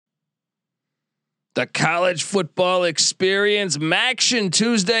The college football experience, MACtion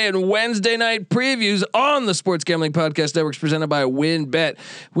Tuesday and Wednesday night previews on the Sports Gambling Podcast Networks presented by WynnBET.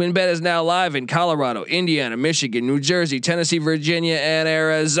 WynnBET is now live in Colorado, Indiana, Michigan, New Jersey, Tennessee, Virginia, and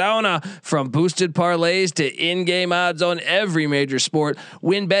Arizona. From boosted parlays to in-game odds on every major sport,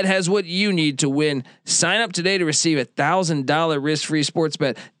 WynnBET has what you need to win. Sign up today to receive $1,000 risk-free sports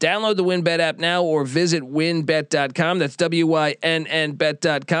bet. Download the WynnBET app now or visit wynnbet.com. That's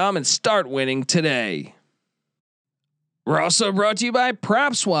WYNNBet.com and start winning today. We're also brought to you by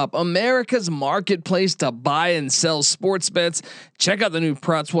PropSwap, America's marketplace to buy and sell sports bets. Check out the new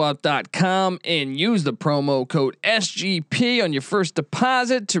PropSwap.com and use the promo code SGP on your first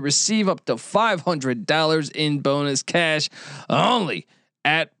deposit to receive up to $500 in bonus cash only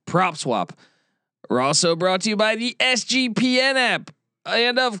at PropSwap. We're also brought to you by the SGPN app.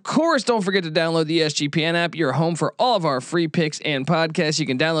 And of course, don't forget to download the SGPN app. You're home for all of our free picks and podcasts. You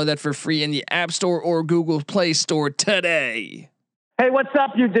can download that for free in the App Store or Google Play Store today. Hey, what's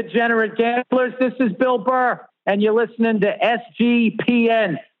up, you degenerate gamblers? This is Bill Burr, and you're listening to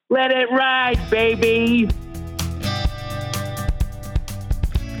SGPN. Let it ride, baby.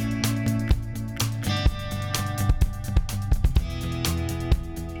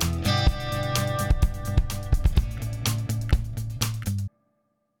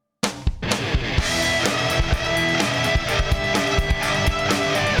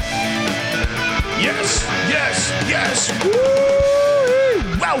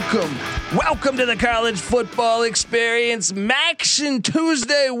 Welcome to the college football experience. MACtion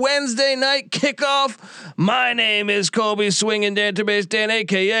Tuesday, Wednesday night kickoff. My name is Colby Swinging Database Dan,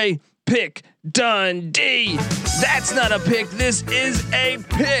 aka Pick Dundee. That's not a pick. This is a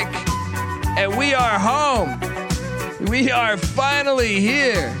pick, and we are home. We are finally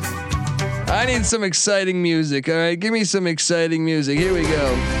here. I need some exciting music. All right, give me some exciting music. Here we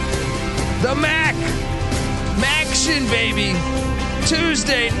go. The MACtion, baby.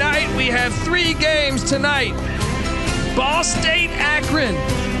 Tuesday night, we have 3 games tonight. Ball State, Akron.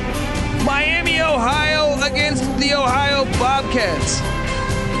 Miami, Ohio against the Ohio Bobcats.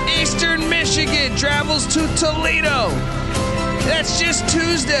 Eastern Michigan travels to Toledo. That's just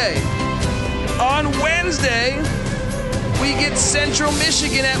Tuesday. On Wednesday, we get Central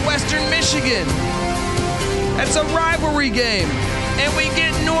Michigan at Western Michigan. That's a rivalry game. And we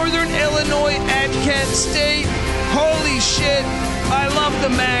get Northern Illinois at Kent State. Holy shit. I love the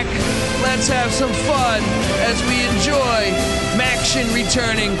MAC. Let's have some fun as we enjoy MACtion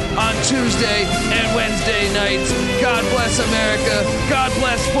returning on Tuesday and Wednesday nights. God bless America. God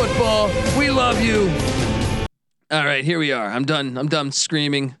bless football. We love you. All right, here we are. I'm done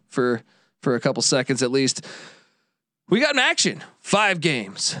screaming for a couple seconds at least. We got MACtion. 5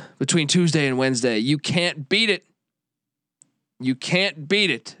 games between Tuesday and Wednesday. You can't beat it. You can't beat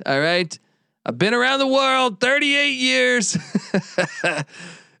it. All right. I've been around the world 38 years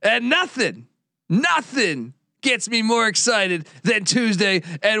and nothing gets me more excited than Tuesday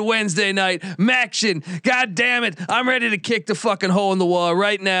and Wednesday night MACtion. God damn it. I'm ready to kick the fucking hole in the wall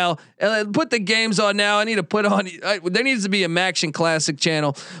right now. Put the games on now. I need to put on, there needs to be a MACtion classic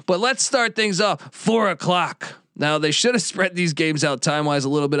channel, but let's start things off 4:00. Now they should have spread these games out time wise a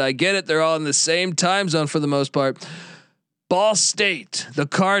little bit. I get it. They're all in the same time zone for the most part. Ball State, the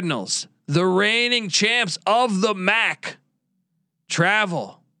Cardinals, the reigning champs of the MAC,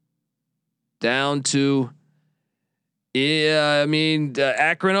 travel down to,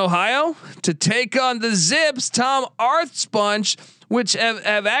 Akron, Ohio, to take on the Zips, Tom Arth's bunch, which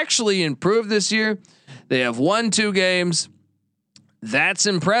have actually improved this year. They have won 2 games. That's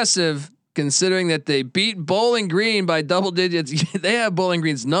impressive considering that they beat Bowling Green by double digits. They have Bowling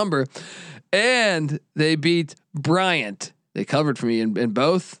Green's number, and they beat Bryant. They covered for me in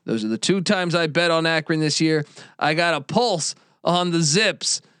both. Those are the 2 times I bet on Akron this year. I got a pulse on the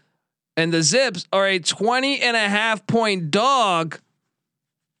Zips, and the Zips are a 20.5 point dog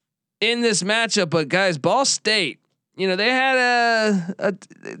in this matchup. But guys, Ball State, they had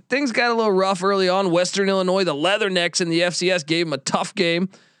things got a little rough early on. Western Illinois, the Leathernecks in the FCS gave them a tough game.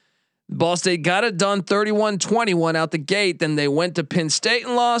 Ball State got it done 31-21 out the gate. Then they went to Penn State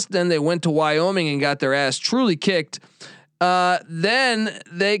and lost. Then they went to Wyoming and got their ass truly kicked. Then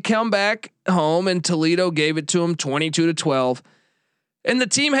they come back home and Toledo gave it to them 22-12. And the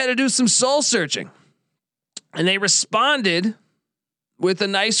team had to do some soul searching, and they responded with a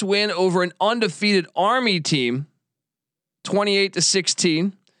nice win over an undefeated Army team,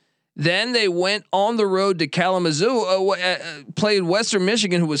 28-16. Then they went on the road to Kalamazoo, played Western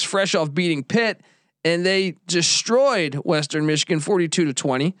Michigan, who was fresh off beating Pitt, and they destroyed Western Michigan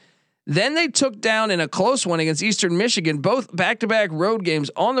 42-20. Then they took down in a close one against Eastern Michigan, both back-to-back road games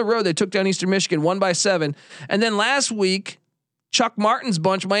on the road. They took down Eastern Michigan, won by 7. And then last week, Chuck Martin's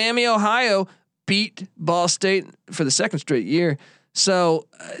bunch, Miami, Ohio, beat Ball State for the second straight year. So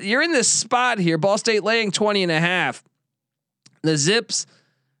you're in this spot here. Ball State laying 20.5. The Zips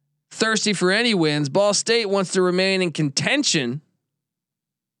thirsty for any wins. Ball State wants to remain in contention.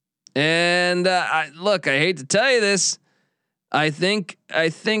 And I hate to tell you this. I think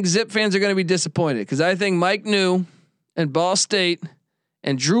Zip fans are going to be disappointed because I think Mike New and Ball State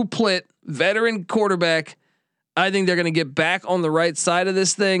and Drew Plitt, veteran quarterback, I think they're going to get back on the right side of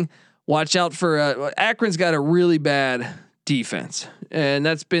this thing. Watch out for Akron's got a really bad defense, and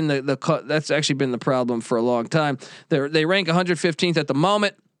that's been that's actually been the problem for a long time. They rank 115th at the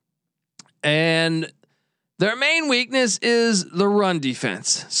moment, and their main weakness is the run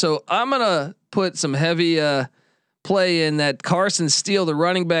defense. So I'm gonna put some heavy play in that Carson Steele, the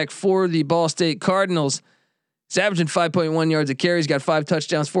running back for the Ball State Cardinals. He's averaging 5.1 yards a carry. He's got 5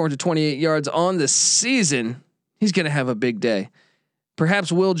 touchdowns, 428 yards on the season. He's going to have a big day.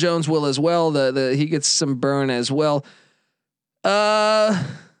 Perhaps Will Jones will as well. He gets some burn as well.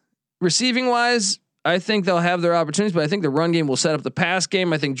 Receiving wise, I think they'll have their opportunities, but I think the run game will set up the pass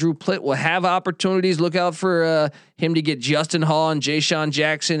game. I think Drew Plitt will have opportunities. Look out for him to get Justin Hall and Jayshon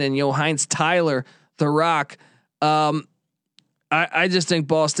Jackson and Heinz Tyler, the Rock. I just think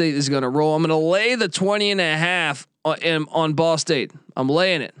Ball State is going to roll. I'm going to lay the 20.5 on Ball State. I'm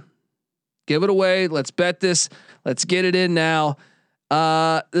laying it. Give it away. Let's bet this. Let's get it in now.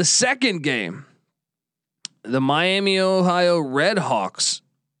 The second game, the Miami, Ohio Redhawks.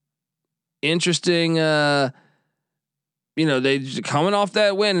 Interesting. They coming off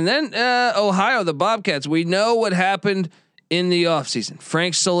that win, and then Ohio, the Bobcats. We know what happened in the offseason.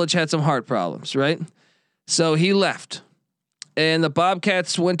 Frank Solich had some heart problems, right? So he left, and the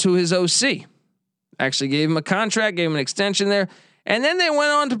Bobcats went to his OC. Actually, gave him a contract, gave him an extension there, and then they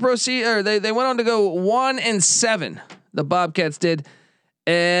went on to proceed, or they went on to go 1-7. The Bobcats did,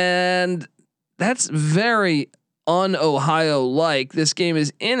 and that's very un-Ohio like. This game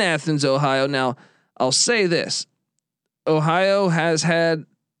is in Athens, Ohio. Now, I'll say this: Ohio has had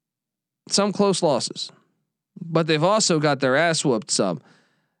some close losses, but they've also got their ass whooped some.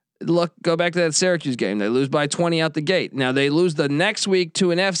 Go back to that Syracuse game. They lose by 20 out the gate. Now they lose the next week to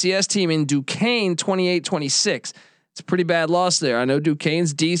an FCS team in Duquesne, 28-26. It's a pretty bad loss there. I know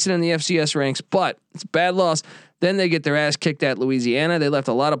Duquesne's decent in the FCS ranks, but it's a bad loss. Then they get their ass kicked at Louisiana. They left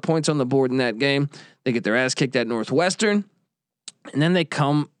a lot of points on the board in that game. They get their ass kicked at Northwestern, and then they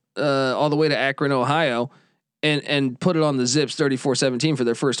come all the way to Akron, Ohio, and put it on the Zips 34-17 for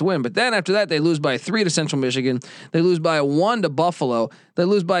their first win. But then after that, they lose by 3 to Central Michigan. They lose by 1 to Buffalo. They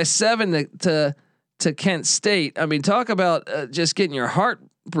lose by 7 to Kent State. I mean, talk about just getting your heart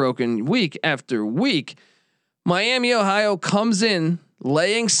broken week after week. Miami, Ohio comes in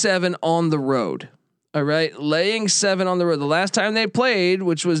laying 7 on the road. All right, laying 7 on the road. The last time they played,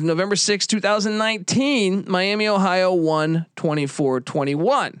 which was November 6, 2019, Miami, Ohio won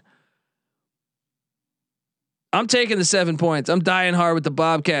 24-21. I'm taking the 7 points. I'm dying hard with the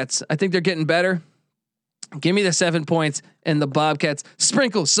Bobcats. I think they're getting better. Give me the 7 points and the Bobcats.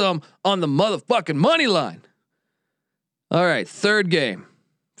 Sprinkle some on the motherfucking money line. All right, third game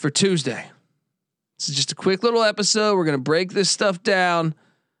for Tuesday. This is just a quick little episode. We're gonna break this stuff down.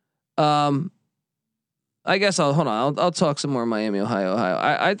 I guess I'll talk some more Miami, Ohio.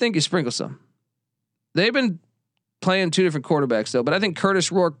 I think you sprinkle some. They've been playing 2 different quarterbacks though, but I think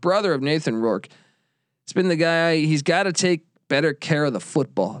Curtis Rourke, brother of Nathan Rourke, it's been the guy. He's got to take better care of the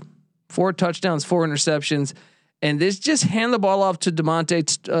football. 4 touchdowns, 4 interceptions, and this just hand the ball off to Demontre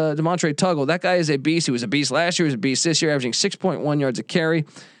Tuggle. That guy is a beast. He was a beast last year. He was a beast this year, averaging 6.1 yards a carry.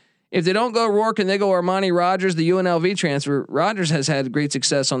 If they don't go Rourke and they go Armani Rogers, the UNLV transfer, Rogers has had great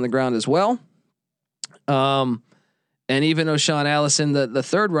success on the ground as well. And even O'Shawn Allison, the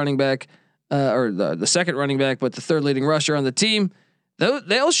third running back, or the second running back, but the third leading rusher on the team,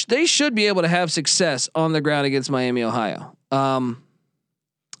 they should be able to have success on the ground against Miami, Ohio. I'm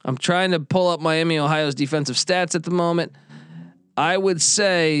trying to pull up Miami, Ohio's defensive stats at the moment. I would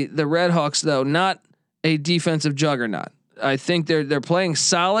say the Redhawks, though, not a defensive juggernaut. I think they're playing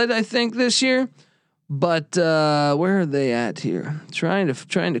solid. I think this year, but where are they at here? Trying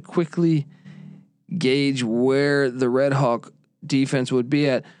to quickly gauge where the Redhawk defense would be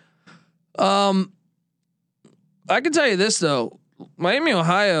at. I can tell you this though. Miami,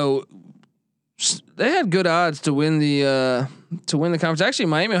 Ohio, they had good odds to win the conference. Actually,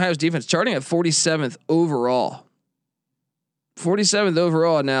 Miami, Ohio's defense charting at 47th overall. 47th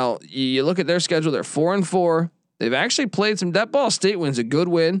overall. Now you look at their schedule; they're 4-4. They've actually played some. That Ball State win's a good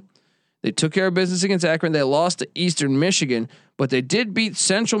win. They took care of business against Akron. They lost to Eastern Michigan, but they did beat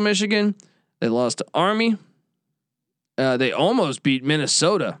Central Michigan. They lost to Army. They almost beat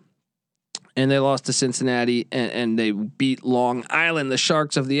Minnesota, and they lost to Cincinnati, and they beat Long Island, the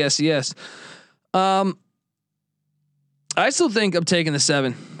Sharks of the SES. I still think I'm taking the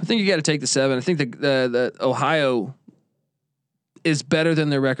 7. I think you got to take the 7. I think the Ohio is better than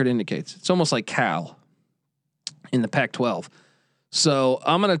their record indicates. It's almost like Cal in the Pac-12. So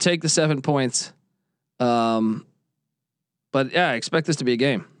I'm going to take the 7 points. But yeah, I expect this to be a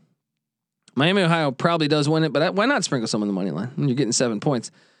game. Miami, Ohio probably does win it, but why not sprinkle some on the money line when you're getting 7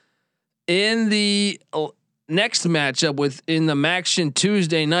 points? In the next matchup within the MACtion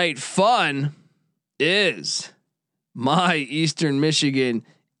Tuesday night fun is my Eastern Michigan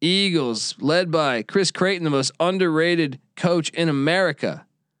Eagles, led by Chris Creighton, the most underrated coach in America,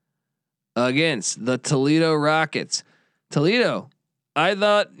 against the Toledo Rockets. Toledo, I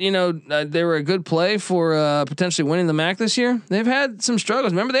thought, they were a good play for potentially winning the MAC this year. They've had some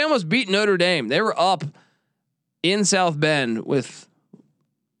struggles. Remember, they almost beat Notre Dame. They were up in South Bend with,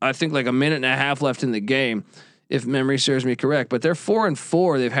 I think, like a minute and a half left in the game, if memory serves me correct. But they're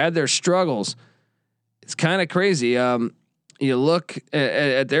 4-4. They've had their struggles. It's kind of crazy. You look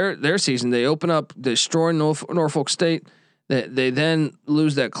at their season. They open up destroying Norfolk State. They then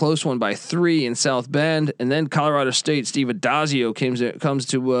lose that close one by 3 in South Bend, and then Colorado State. Steve Adazio comes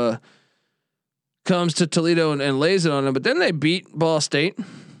to Toledo and lays it on them. But then they beat Ball State,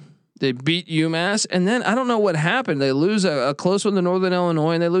 they beat UMass, and then I don't know what happened. They lose a close one to Northern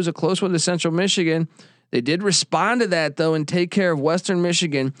Illinois, and they lose a close one to Central Michigan. They did respond to that though and take care of Western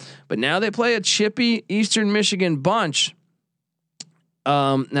Michigan. But now they play a chippy Eastern Michigan bunch.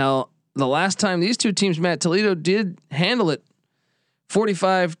 Now, the last time these two teams met, Toledo did handle it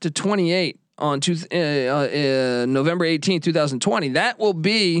 45-28 on November 18th, 2020. That will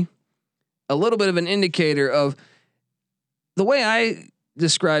be a little bit of an indicator of the way I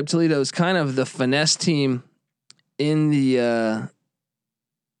describe Toledo as kind of the finesse team in the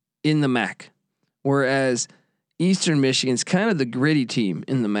MAC, whereas Eastern Michigan's kind of the gritty team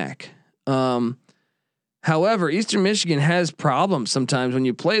in the MAC. However, Eastern Michigan has problems sometimes when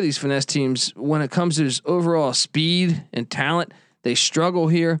you play these finesse teams. When it comes to just overall speed and talent, they struggle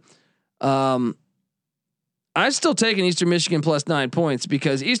here. I'm still taking Eastern Michigan plus 9 points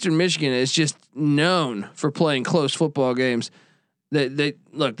because Eastern Michigan is just known for playing close football games. They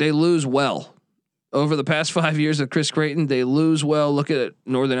lose well over the past 5 years of Chris Creighton. They lose well. Look at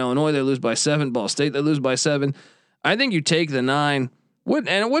Northern Illinois. They lose by 7. Ball State, they lose by 7. I think you take the 9. And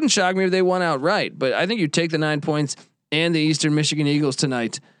it wouldn't shock me if they won outright, but I think you take the 9 points and the Eastern Michigan Eagles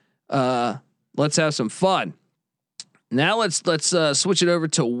tonight. Let's have some fun. Now let's switch it over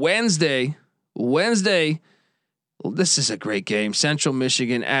to Wednesday. Well, this is a great game. Central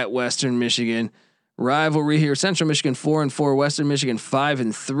Michigan at Western Michigan, rivalry here. Central Michigan 4-4, Western Michigan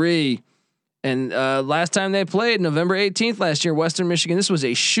 5-3. And last time they played, November 18th last year, Western Michigan. This was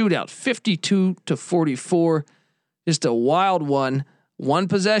a shootout, 52-44. Just a wild one. One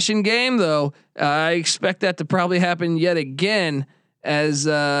possession game though. I expect that to probably happen yet again, as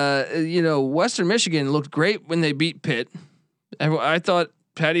Western Michigan looked great when they beat Pitt. I thought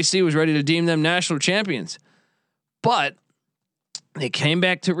Patty C was ready to deem them national champions, but they came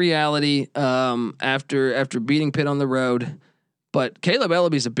back to reality after beating Pitt on the road. But Caleb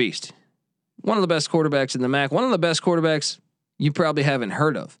Ellaby's a beast. One of the best quarterbacks in the MAC. One of the best quarterbacks you probably haven't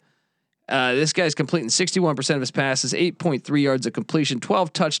heard of. This guy's completing 61% of his passes, 8.3 yards of completion,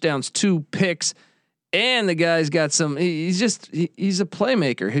 12 touchdowns, 2 picks. And the guy's got some, he's a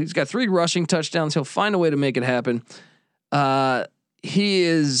playmaker. He's got 3 rushing touchdowns. He'll find a way to make it happen. He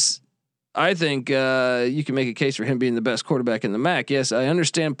is, I think you can make a case for him being the best quarterback in the MAC. Yes, I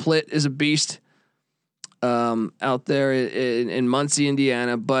understand Plitt is a beast out there in Muncie,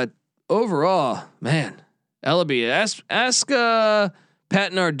 Indiana, but overall, man, Ellaby, ask Pat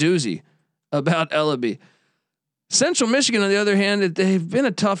Narduzzi about Ellaby. Central Michigan, on the other hand, they've been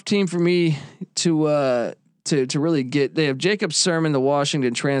a tough team for me to really get. They have Jacob Sermon, the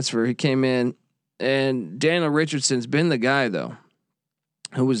Washington transfer. He came in, and Daniel Richardson's been the guy though,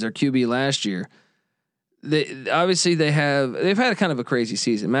 who was their QB last year. They've had a kind of a crazy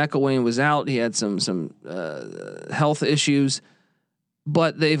season. McElwain was out. He had some health issues,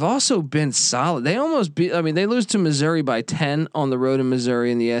 but they've also been solid. They almost beat. I mean, they lose to Missouri by 10 on the road in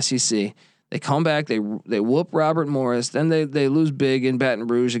Missouri in the SEC. They come back. They whoop Robert Morris. Then they lose big in Baton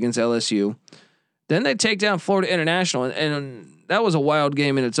Rouge against LSU. Then they take down Florida International, and that was a wild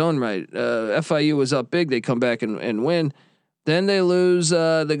game in its own right. FIU was up big. They come back and win. Then they lose.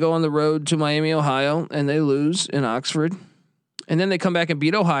 They go on the road to Miami, Ohio, and they lose in Oxford. And then they come back and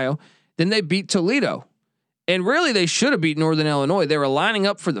beat Ohio. Then they beat Toledo, and really they should have beat Northern Illinois. They were lining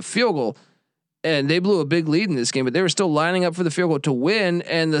up for the field goal, and they blew a big lead in this game, but they were still lining up for the field goal to win,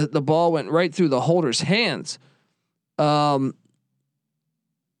 and the ball went right through the holder's hands. That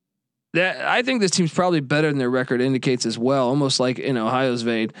I think this team's probably better than their record indicates as well, almost like in Ohio's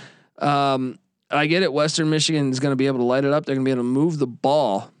vein. I get it. Western Michigan is going to be able to light it up. They're going to be able to move the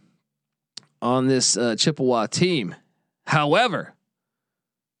ball on this Chippewa team. However,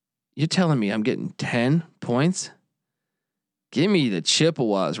 you're telling me I'm getting 10 points? Give me the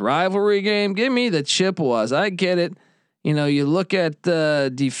Chippewas. Rivalry game. Give me the Chippewas. I get it. You look at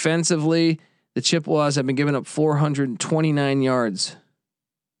defensively, the Chippewas have been giving up 429 yards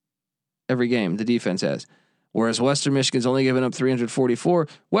every game. The defense has, whereas Western Michigan's only given up 344.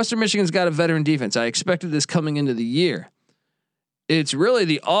 Western Michigan's got a veteran defense. I expected this coming into the year. It's really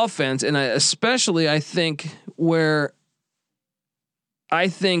the offense, and I think where I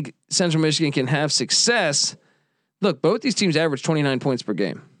think Central Michigan can have success. Look, both these teams average 29 points per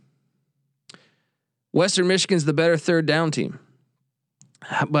game. Western Michigan's the better third down team,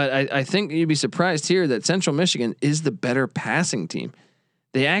 but I think you'd be surprised here that Central Michigan is the better passing team.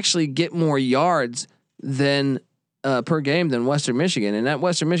 They actually get more yards than per game than Western Michigan, and that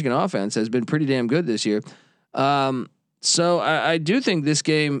Western Michigan offense has been pretty damn good this year. So I do think this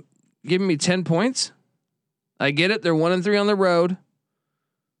game giving me 10 points. I get it; they're 1-3 on the road,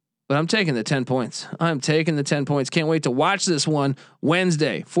 but I'm taking the 10 points. I'm taking the 10 points. Can't wait to watch this one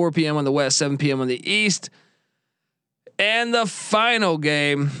Wednesday, 4 p.m. on the West, 7 p.m. on the East. And the final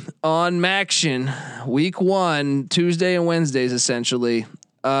game on MACtion, week 1, Tuesday and Wednesdays, essentially,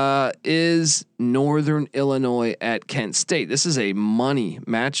 is Northern Illinois at Kent State. This is a money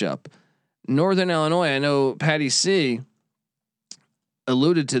matchup. Northern Illinois, I know Patty C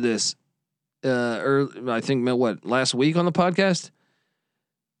alluded to this, I think last week on the podcast.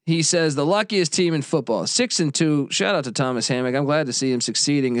 He says the luckiest team in football, 6-2. Shout out to Thomas Hammock. I'm glad to see him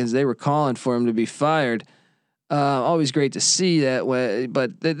succeeding because they were calling for him to be fired. Always great to see that way.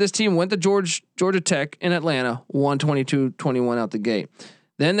 But this team went to Georgia Tech in Atlanta, won 22-21 out the gate.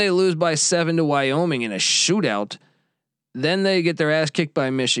 Then they lose by 7 to Wyoming in a shootout. Then they get their ass kicked by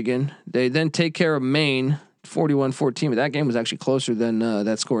Michigan. They then take care of Maine, 41-14. But that game was actually closer than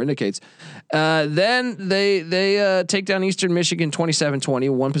that score indicates. Then they take down Eastern Michigan 27-20,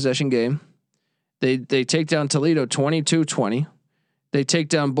 one possession game. They take down Toledo 22-20. They take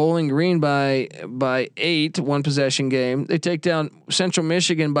down Bowling Green by 8, one possession game. They take down Central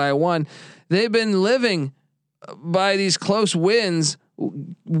Michigan by 1. They've been living by these close wins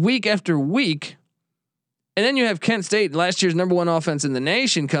week after week. And then you have Kent State, last year's number 1 offense in the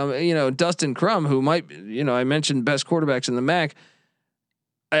nation, Dustin Crum, who might, I mentioned best quarterbacks in the MAC.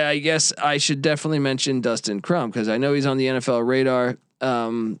 I guess I should definitely mention Dustin Crum because I know he's on the NFL radar.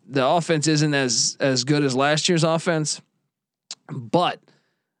 The offense isn't as good as last year's offense, but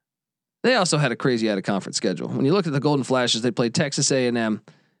they also had a crazy out of conference schedule. When you look at the Golden Flashes, they played Texas A&M,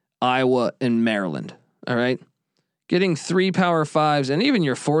 Iowa, and Maryland. All right. Getting 3 Power 5s and even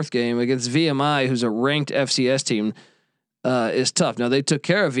your 4th game against VMI, who's a ranked FCS team, is tough. Now they took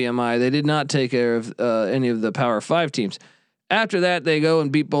care of VMI. They did not take care of any of the Power 5 teams. After that, they go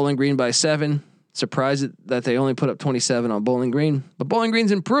and beat Bowling Green by 7. Surprised that they only put up 27 on Bowling Green, but Bowling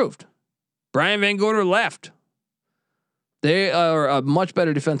Green's improved. Brian Van Gorder left. They are a much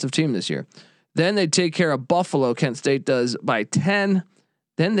better defensive team this year. Then they take care of Buffalo. Kent State does by 10.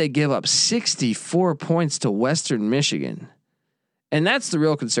 Then they give up 64 points to Western Michigan. And that's the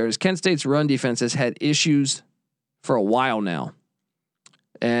real concern is Kent State's run defense has had issues for a while now.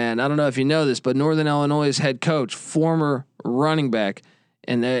 And I don't know if you know this, but Northern Illinois' head coach, former running back,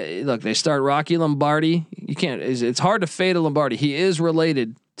 and they start Rocky Lombardi. It's hard to fade a Lombardi. He is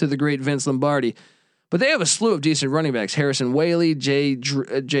related to the great Vince Lombardi, but they have a slew of decent running backs: Harrison Whaley, Jay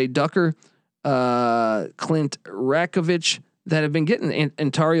Ducker, Clint Rakovich, that have been getting,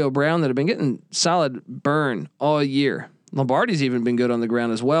 and Tario Brown, that have been getting solid burn all year. Lombardi's even been good on the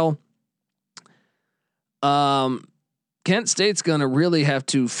ground as well. Kent State's going to really have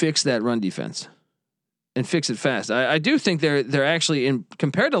to fix that run defense and fix it fast. I do think they're actually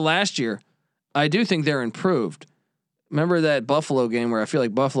compared to last year. I do think they're improved. Remember that Buffalo game where I feel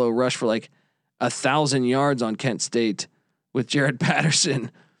like Buffalo rushed for like 1,000 yards on Kent State with Jared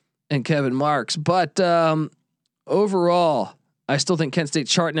Patterson and Kevin Marks. But overall, I still think Kent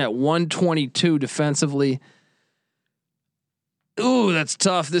State's charting at 122 defensively. Ooh, that's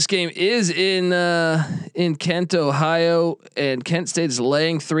tough. This game is in Kent, Ohio, and Kent State is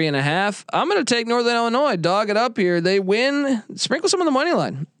laying 3.5. I'm going to take Northern Illinois, dog it up here. They win. Sprinkle some of the money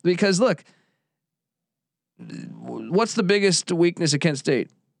line because look, what's the biggest weakness of Kent State?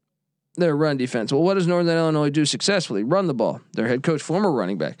 their run defense. Well, what does Northern Illinois do successfully? Run the ball. Their head coach, former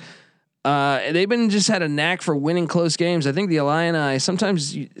running back. They've been just had a knack for winning close games. I think the Illini,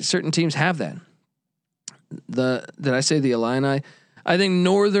 sometimes certain teams have that. Did I say the Illini? I think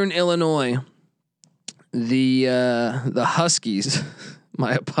Northern Illinois, the Huskies,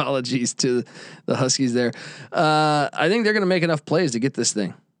 my apologies to the Huskies there. I think they're going to make enough plays to get this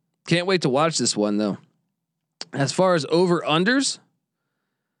thing. Can't wait to watch this one though. As far as over unders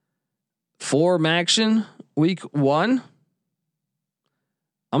for MACtion week 1,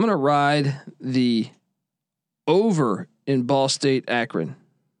 I'm going to ride the over in Ball State Akron.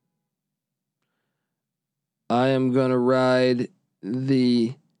 I am going to ride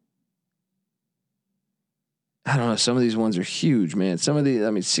I don't know. Some of these ones are huge, man. Some of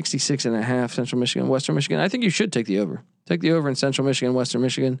 66.5 Central Michigan, Western Michigan. I think you should take the over. Take the over in Central Michigan, Western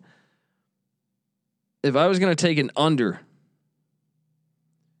Michigan. If I was going to take an under,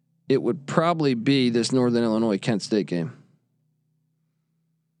 it would probably be this Northern Illinois Kent State game.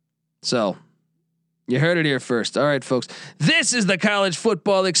 So you heard it here first. All right, folks. This is the college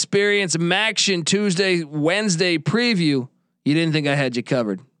football experience MACtion Tuesday, Wednesday preview. You didn't think I had you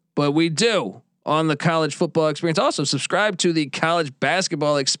covered, but we do on the college football experience. Also subscribe to the college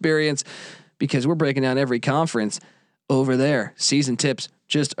basketball experience because we're breaking down every conference over there. Season tips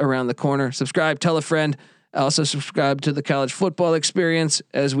just around the corner. Subscribe, tell a friend. Also subscribe to the college football experience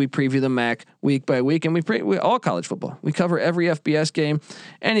as we preview the MAC week by week. And we all college football. We cover every FBS game,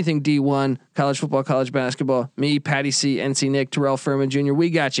 anything D1, college football, college basketball. Me, Patty C, NC Nick, Terrell Furman Jr. We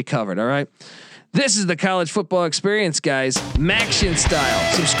got you covered. All right. This is the college football experience, guys. MACtion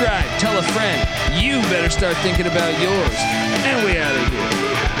style. Subscribe, tell a friend. You better start thinking about yours. And we out of here.